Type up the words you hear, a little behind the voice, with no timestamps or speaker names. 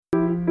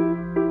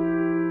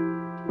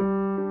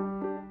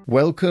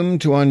Welcome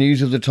to our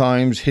News of the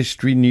Times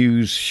History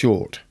News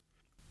Short.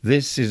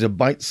 This is a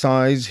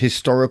bite-sized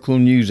historical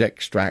news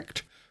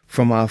extract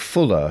from our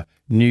fuller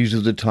News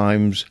of the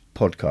Times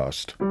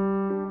podcast.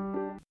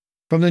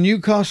 From the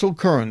Newcastle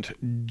Courant,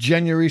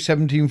 January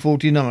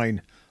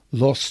 1749,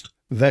 Lost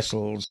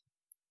Vessels.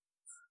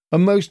 A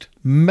most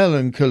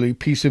melancholy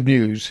piece of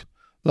news.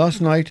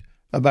 Last night,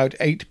 about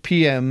 8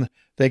 p.m,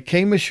 there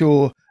came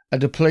ashore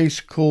at a place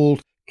called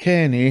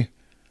Cairney,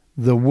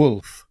 the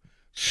Wolf,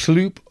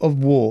 sloop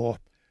of war,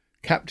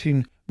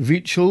 Captain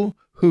Veitchell,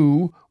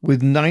 who,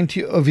 with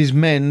 90 of his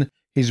men,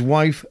 his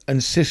wife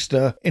and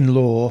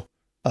sister-in-law,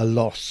 are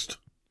lost.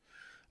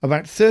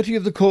 About 30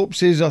 of the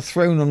corpses are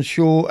thrown on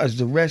shore, as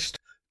the rest,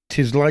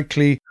 'tis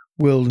likely,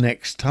 will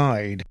next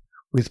tide,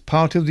 with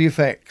part of the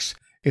effects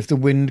if the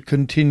wind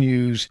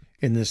continues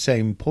in the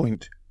same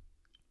point.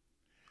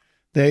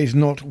 There is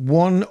not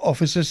one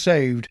officer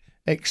saved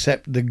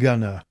except the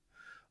gunner.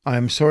 I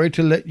am sorry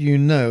to let you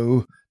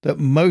know that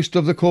most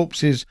of the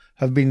corpses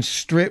have been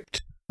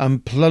stripped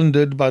and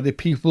plundered by the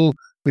people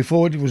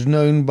before it was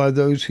known by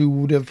those who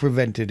would have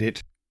prevented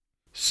it.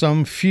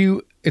 Some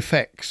few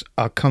effects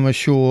are come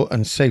ashore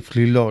and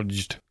safely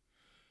lodged.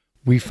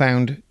 We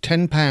found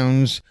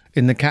 £10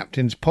 in the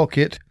captain's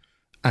pocket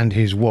and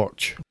his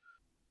watch.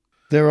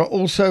 There are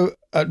also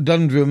at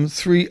Dundrum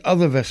 3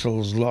 other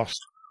vessels lost,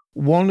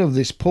 one of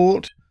this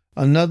port,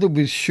 another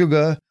with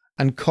sugar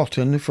and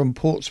cotton from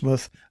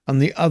Portsmouth,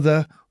 and the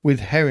other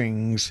with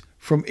herrings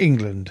from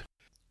England.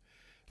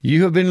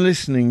 You have been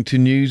listening to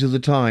News of the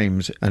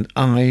Times, and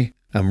I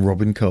am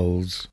Robin Coles.